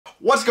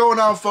What's going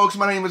on, folks?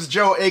 My name is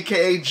Joe,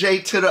 aka J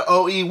to the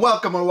OE.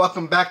 Welcome or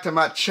welcome back to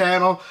my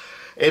channel.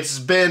 It's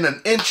been an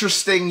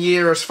interesting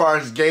year as far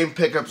as game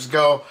pickups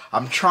go.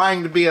 I'm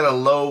trying to be at a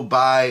low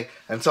buy,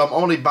 and so I'm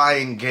only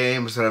buying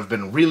games that have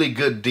been really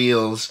good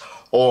deals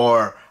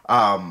or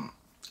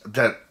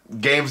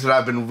games that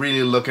I've been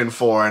really looking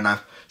for, and I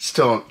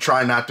still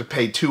try not to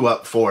pay too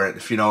up for it,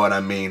 if you know what I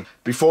mean.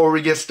 Before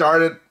we get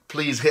started,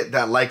 please hit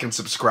that like and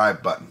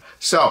subscribe button.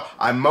 So,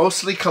 I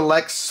mostly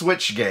collect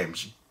Switch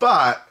games,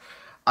 but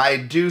I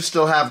do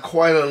still have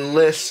quite a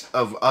list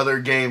of other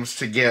games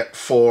to get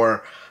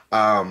for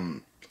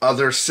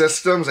other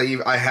systems.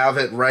 I have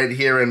it right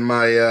here in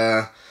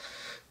my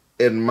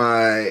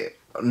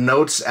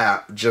notes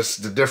app,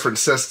 just the different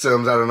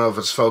systems. I don't know if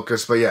it's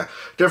focused, but yeah,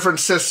 different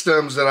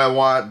systems that I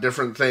want,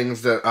 different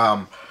things that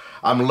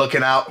I'm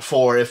looking out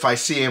for if I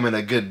see them in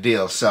a good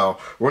deal. So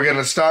we're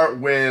gonna start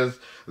with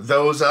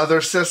those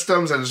other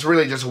systems, and it's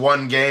really just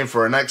one game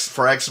for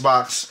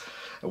Xbox,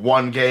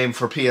 one game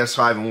for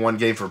PS5, and one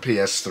game for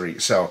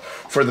PS3. So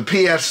for the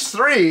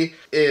PS3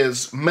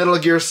 is Metal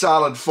Gear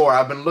Solid 4.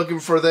 I've been looking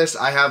for this.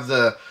 I have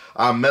the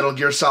Metal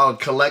Gear Solid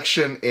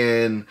collection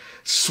in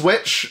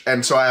Switch,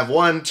 and so I have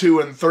 1, 2,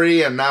 and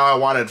 3, and now I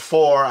wanted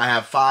 4. I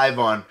have 5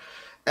 on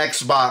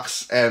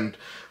Xbox, and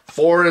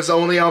 4 is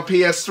only on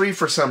PS3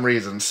 for some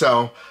reason.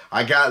 So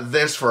I got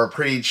this for a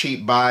pretty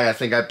cheap buy. I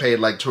think I paid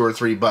like $2 or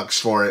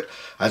 $3 for it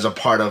as a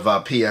part of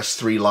a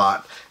PS3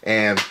 lot.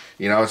 And,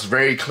 you know, it's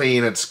very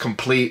clean, it's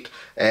complete.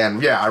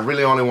 And yeah, I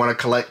really only want to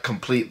collect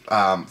complete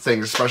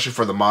things, especially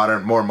for the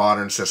more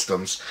modern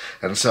systems.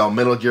 And so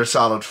Metal Gear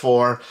Solid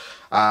 4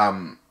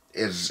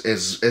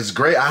 is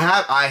great.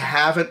 I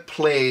haven't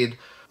played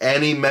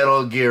any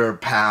Metal Gear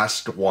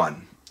past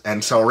 1.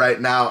 And so right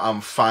now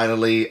I'm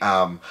finally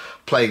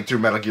playing through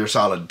Metal Gear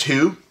Solid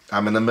 2.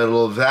 I'm in the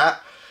middle of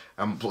that.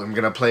 I'm going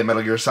to play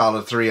Metal Gear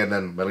Solid 3 and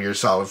then Metal Gear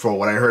Solid 4.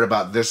 What I heard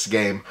about this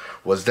game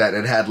was that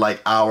it had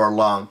like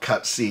hour-long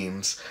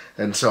cutscenes.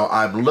 And so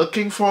I'm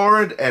looking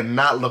forward and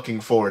not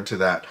looking forward to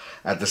that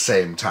at the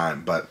same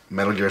time. But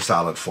Metal Gear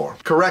Solid 4.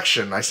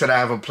 Correction, I said I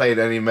haven't played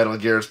any Metal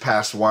Gears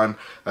past 1.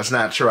 That's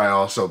not true. I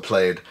also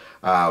played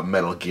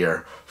Metal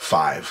Gear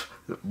 5,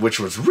 which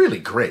was really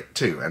great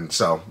too. And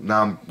so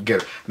now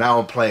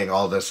I'm playing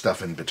all this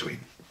stuff in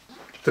between.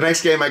 The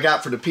next game I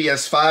got for the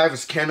PS5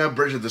 is Kena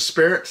Bridge of the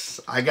Spirits.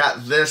 I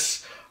got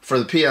this for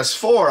the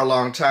PS4 a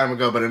long time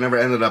ago, but I never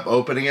ended up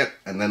opening it.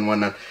 And then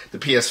when the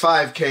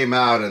PS5 came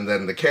out and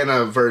then the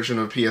Kena version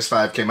of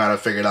PS5 came out, I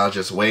figured I'll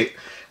just wait.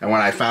 And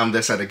when I found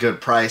this at a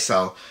good price,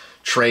 I'll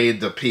sell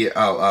the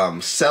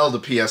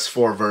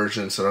PS4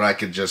 version so that I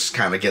could just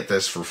kind of get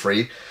this for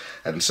free.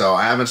 And so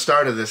I haven't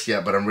started this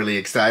yet, but I'm really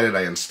excited.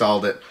 I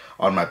installed it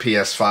on my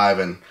PS5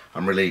 and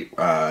I'm really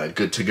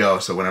good to go.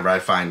 So whenever I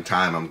find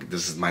time,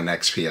 this is my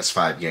next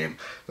PS5 game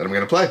that I'm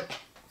going to play.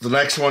 The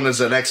next one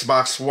is an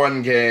Xbox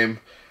One game.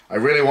 I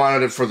really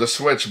wanted it for the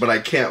Switch, but I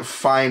can't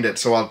find it,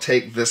 so I'll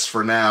take this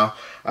for now.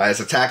 It's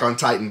Attack on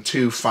Titan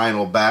 2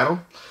 Final Battle.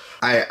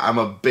 I'm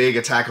a big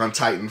Attack on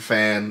Titan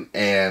fan,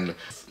 and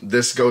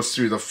this goes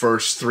through the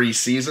first 3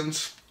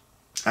 seasons.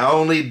 I've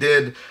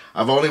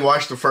only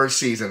watched the first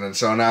season, and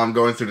so now I'm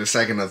going through the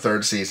second and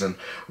third season.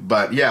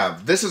 But yeah,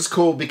 this is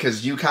cool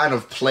because you kind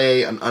of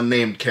play an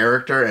unnamed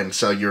character, and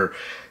so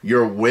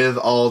you're with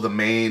all the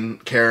main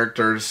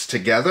characters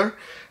together,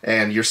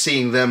 and you're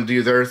seeing them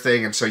do their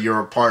thing, and so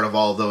you're a part of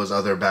all those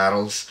other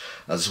battles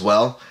as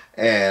well.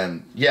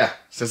 And yeah,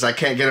 since I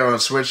can't get it on a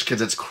Switch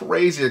because it's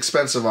crazy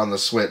expensive on the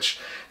Switch,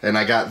 and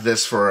I got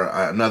this for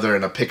another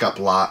in a pickup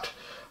lot,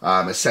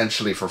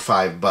 essentially for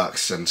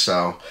 $5, and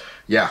so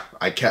yeah,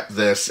 I kept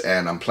this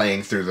and I'm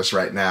playing through this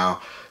right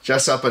now,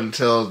 just up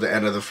until the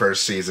end of the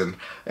first season,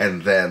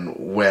 and then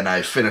when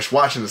I finish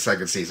watching the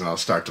second season, I'll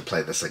start to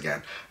play this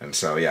again. And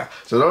so yeah,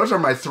 so those are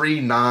my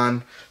 3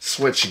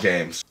 non-Switch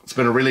games. It's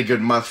been a really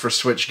good month for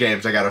Switch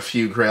games. I got a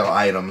few Grail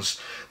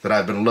items that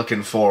I've been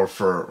looking for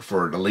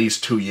at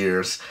least 2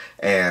 years,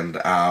 and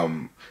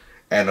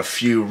a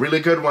few really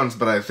good ones,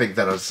 but I think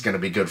that it's going to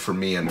be good for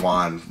me and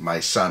Juan,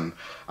 my son,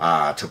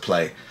 to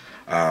play.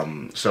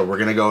 So we're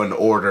going to go in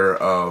order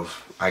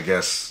of, I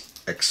guess,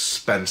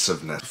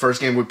 expensiveness. The first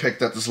game we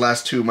picked up this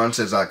last 2 months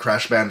is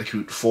Crash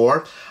Bandicoot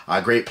 4.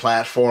 A great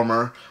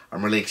platformer.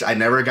 I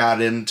never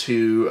got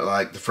into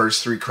like the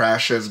first 3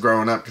 Crashes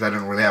growing up because I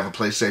didn't really have a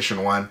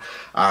PlayStation 1.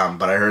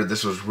 But I heard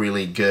this was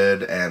really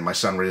good, and my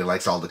son really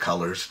likes all the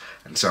colors.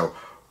 And so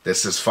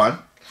this is fun.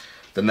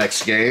 The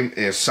next game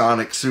is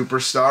Sonic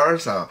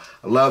Superstars. I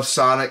love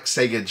Sonic,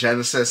 Sega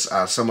Genesis.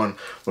 When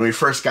we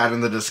first got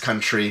into this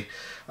country,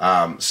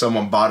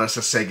 someone bought us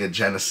a Sega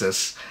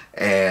Genesis,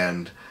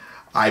 and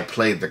I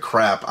played the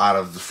crap out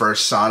of the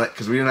first Sonic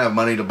because we didn't have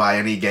money to buy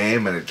any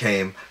game, and it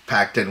came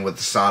packed in with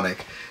the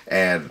Sonic.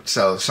 And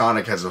so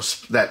Sonic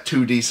that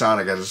 2D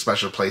Sonic has a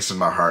special place in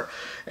my heart.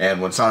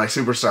 And when Sonic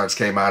Superstars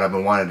came out, I've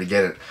been wanting to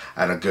get it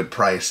at a good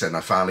price, and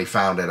I finally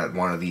found it at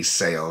one of these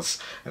sales.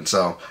 And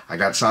so I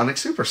got Sonic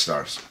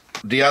Superstars.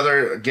 The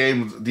other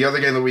game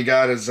that we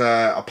got is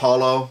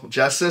Apollo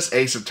Justice,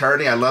 Ace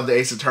Attorney. I love the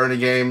Ace Attorney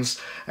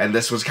games, and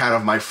this was kind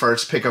of my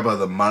first pickup of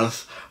the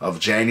month of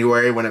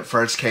January when it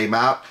first came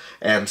out.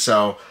 And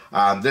so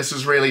this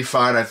is really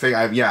fun. I think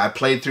I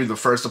played through the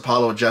first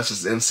Apollo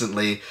Justice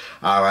instantly.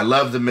 I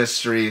love the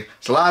mystery.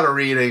 It's a lot of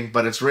reading,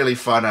 but it's really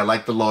fun. I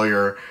like the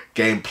lawyer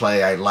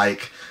gameplay. I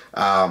like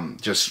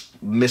just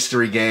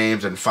mystery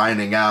games and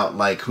finding out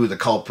like who the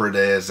culprit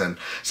is. And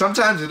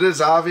sometimes it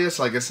is obvious.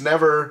 Like it's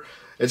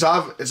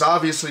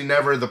obviously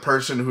never the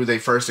person who they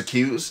first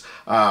accuse.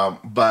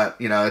 But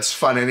you know, it's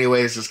fun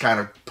anyways. Just kind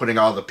of putting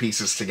all the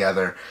pieces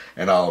together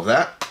and all of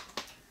that.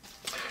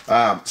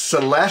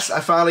 Celeste,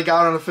 I finally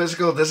got on a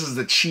physical. This is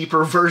the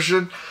cheaper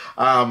version.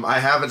 I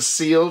have it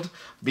sealed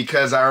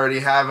because I already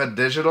have it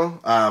digital.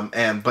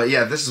 But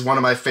yeah, this is one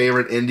of my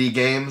favorite indie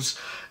games.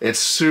 It's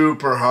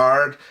super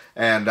hard,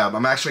 and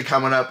I'm actually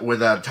coming up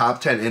with a top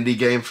 10 indie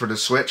game for the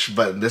Switch,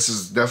 but this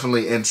is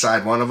definitely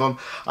inside one of them.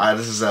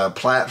 This is a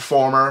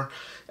platformer,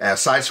 a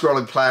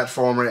side-scrolling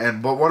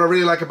platformer, but what I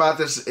really like about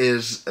this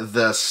is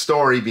the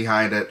story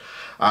behind it.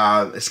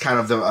 It's kind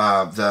of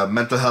the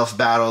mental health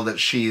battle that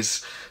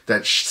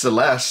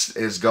Celeste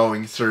is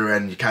going through,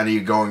 and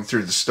you're going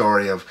through the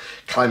story of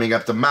climbing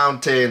up the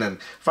mountain and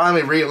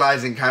finally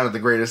realizing kind of the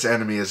greatest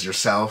enemy is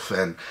yourself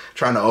and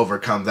trying to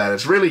overcome that.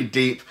 It's really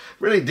deep,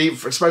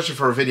 especially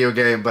for a video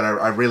game, but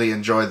I really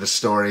enjoyed the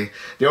story.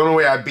 The only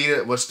way I beat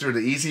it was through the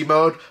easy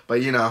mode,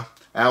 but you know,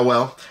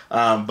 well.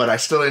 But I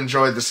still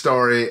enjoyed the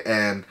story,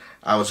 and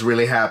I was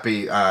really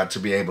happy to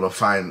be able to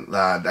find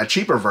a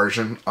cheaper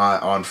version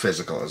on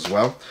physical as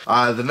well.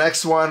 The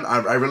next one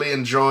I really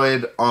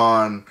enjoyed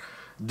on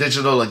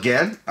digital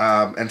again,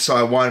 and so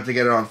I wanted to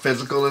get it on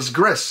physical, is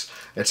Gris.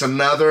 It's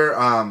another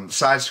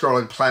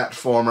side-scrolling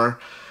platformer,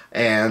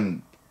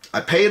 and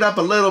I paid up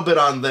a little bit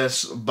on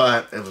this,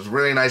 but it was a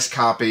really nice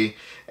copy,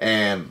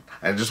 and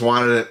I just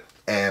wanted it.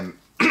 And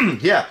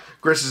yeah,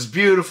 Gris is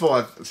beautiful.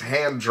 It's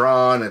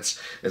hand-drawn. It's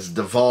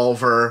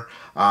Devolver.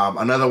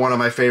 Another one of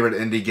my favorite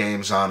indie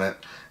games on it,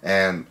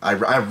 and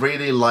I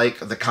really like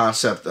the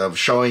concept of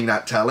showing,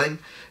 not telling,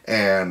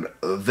 and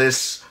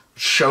this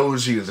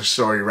shows you the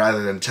story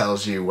rather than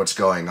tells you what's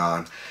going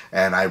on.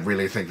 And I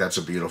really think that's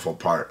a beautiful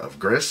part of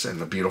Gris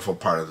and a beautiful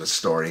part of the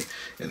story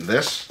in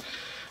this.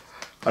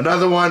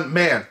 Another one,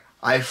 man,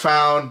 I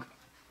found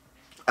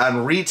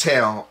on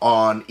retail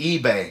on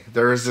eBay.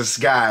 There is this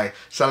guy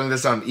selling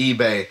this on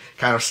eBay,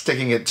 kind of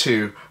sticking it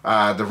to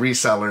the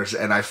resellers,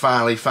 and I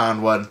finally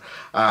found one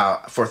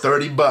for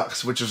 30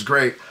 bucks, which is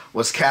great,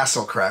 was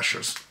Castle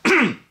Crashers.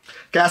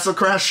 Castle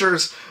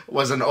Crashers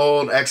was an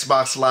old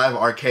Xbox Live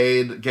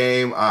arcade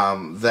game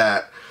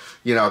that,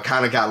 you know,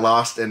 kind of got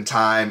lost in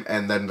time,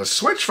 and then the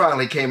Switch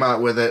finally came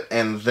out with it,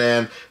 and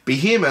then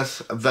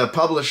Behemoth, the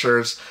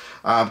publishers,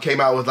 came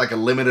out with like a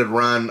limited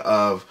run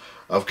of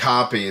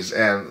copies,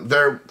 and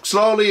they're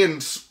slowly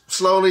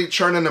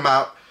churning them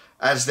out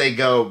as they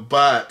go,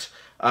 but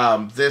right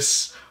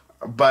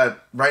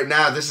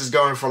now this is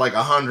going for like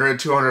 $100,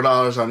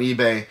 $200 on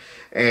eBay,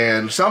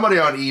 and somebody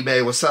on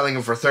eBay was selling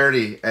them for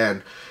 30,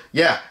 and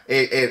yeah,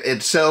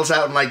 it sells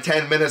out in like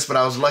 10 minutes, but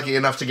I was lucky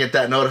enough to get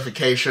that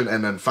notification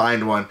and then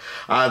find one.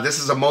 This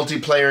is a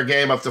multiplayer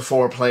game up to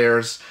 4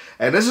 players,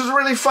 and this is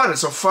really fun.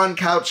 It's a fun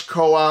couch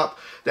co-op.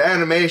 The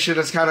animation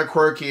is kind of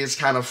quirky. It's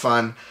kind of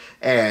fun.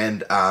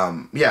 And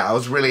yeah, I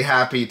was really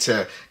happy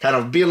to kind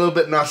of be a little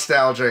bit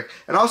nostalgic.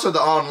 And also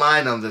the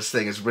online on this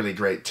thing is really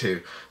great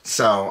too.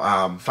 So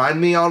find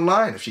me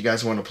online if you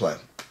guys want to play.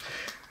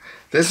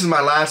 This is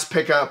my last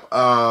pickup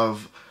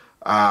of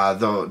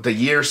the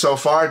year so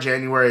far,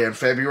 January and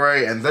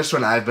February, and this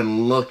one I've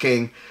been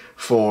looking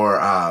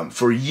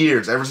for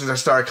years. Ever since I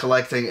started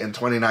collecting in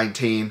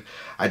 2019,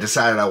 I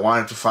decided I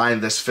wanted to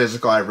find this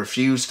physical. I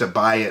refused to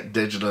buy it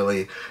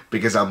digitally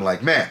because I'm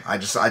like, man, I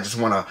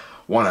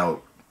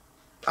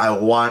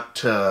want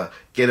to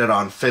get it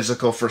on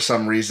physical for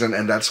some reason,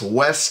 and that's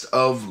West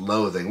of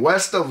Loathing.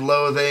 West of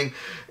Loathing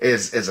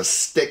is a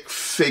stick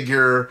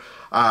figure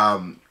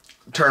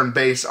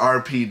turn-based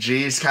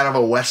RPG. It's kind of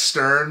a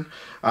Western,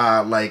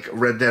 like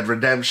Red Dead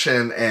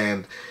Redemption,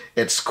 and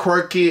it's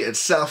quirky, it's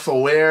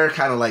self-aware,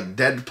 kind of like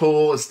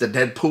Deadpool. It's the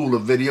Deadpool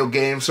of video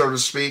games, so to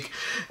speak.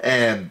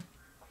 And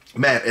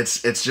man,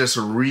 it's just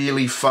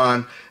really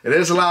fun. It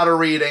is a lot of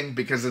reading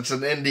because it's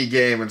an indie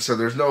game, and so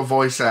there's no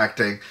voice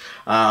acting.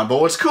 But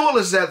what's cool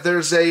is that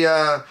there's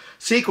a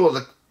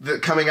sequel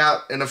that coming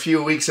out in a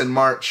few weeks in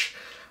March,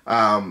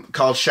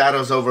 called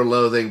Shadows Over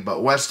Loathing.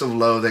 But West of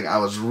Loathing, I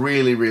was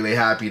really, really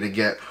happy to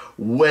get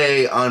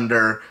way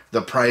under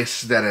the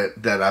price that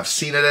I've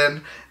seen it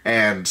in,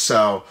 and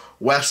so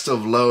West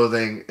of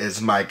Loathing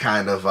is my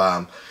kind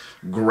of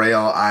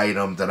grail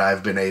item that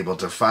I've been able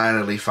to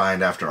finally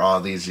find after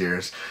all these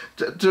years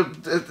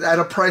at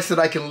a price that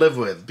I can live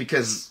with,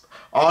 because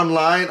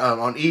online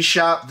on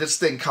eShop this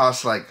thing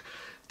costs like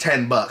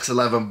 $10,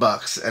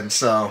 $11, and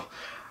so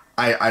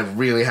I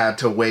really had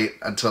to wait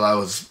until I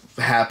was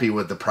happy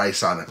with the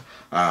price on it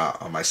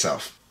on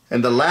myself.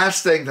 And the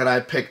last thing that I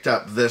picked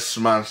up this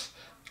month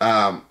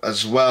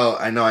as well.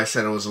 I know I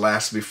said it was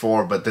last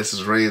before, but this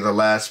is really the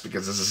last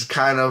because this is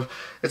kind of,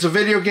 it's a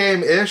video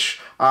game-ish.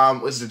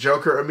 It's the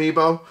Joker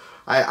Amiibo.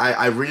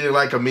 I really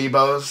like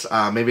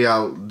Amiibos. Maybe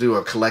I'll do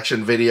a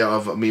collection video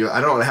of Amiibo.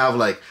 I don't have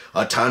like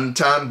a ton,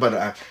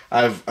 but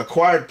I've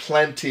acquired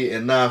plenty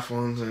enough.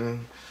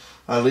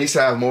 At least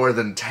I have more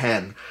than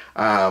 10.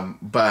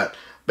 But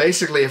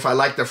basically, if I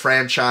like the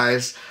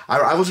franchise,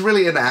 I was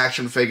really into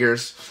action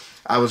figures.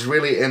 I was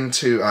really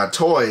into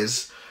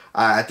toys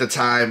at the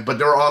time, but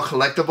they were all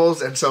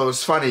collectibles, and so it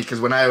was funny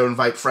because when I would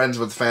invite friends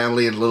with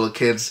family and little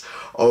kids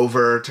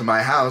over to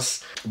my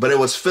house, but it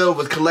was filled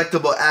with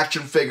collectible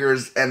action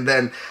figures, and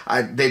then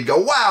they'd go,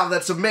 "Wow,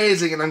 that's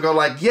amazing," and I'd go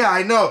like, "Yeah,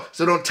 I know,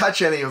 so don't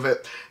touch any of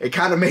it." It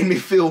kind of made me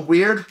feel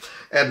weird,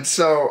 and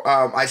so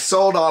I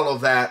sold all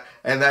of that,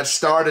 and that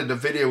started the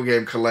video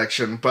game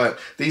collection. But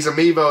these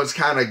Amiibos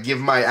kind of give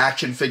my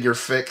action figure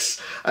fix,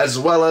 as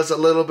well as a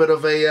little bit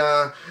of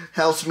a,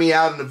 helps me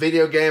out in the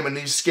video game, a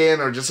new skin,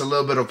 or just a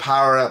little bit of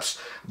power-ups.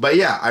 But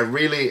yeah, I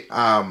really,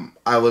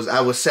 I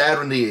was sad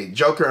when the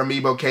Joker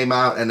Amiibo came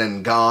out and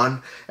then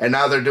gone, and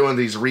now they're doing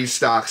these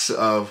restocks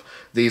of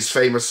these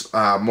famous,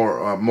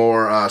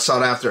 more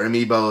sought-after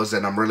Amiibos,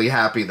 and I'm really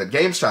happy that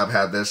GameStop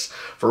had this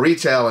for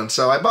retail, and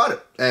so I bought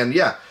it. And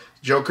yeah,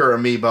 Joker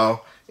Amiibo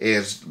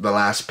is the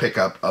last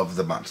pickup of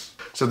the month.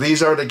 So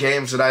these are the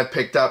games that I've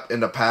picked up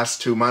in the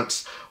past 2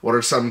 months. What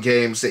are some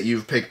games that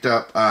you've picked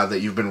up that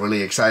you've been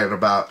really excited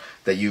about,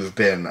 that you've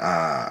been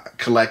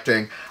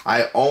collecting?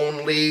 I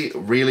only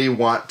really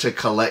want to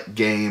collect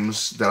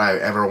games that I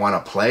ever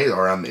want to play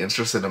or I'm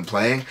interested in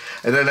playing.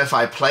 And then if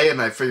I play it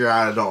and I figure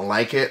out I don't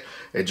like it,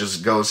 it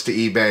just goes to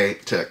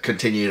eBay to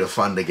continue to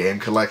fund the game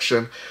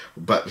collection.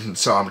 But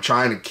so I'm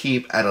trying to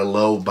keep at a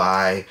low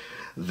buy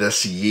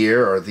this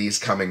year or these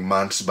coming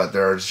months, but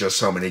there's just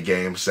so many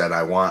games that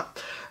I want.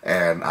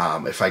 And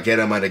if I get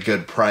them at a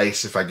good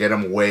price, if I get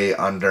them way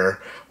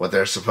under what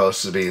they're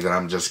supposed to be, then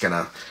I'm just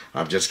gonna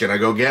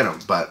go get them.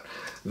 But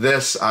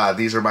these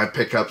are my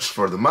pickups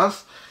for the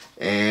month.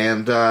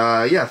 And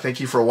yeah, thank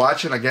you for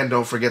watching. Again,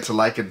 don't forget to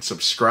like and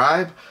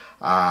subscribe.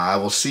 I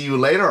will see you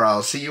later.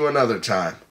 I'll see you another time.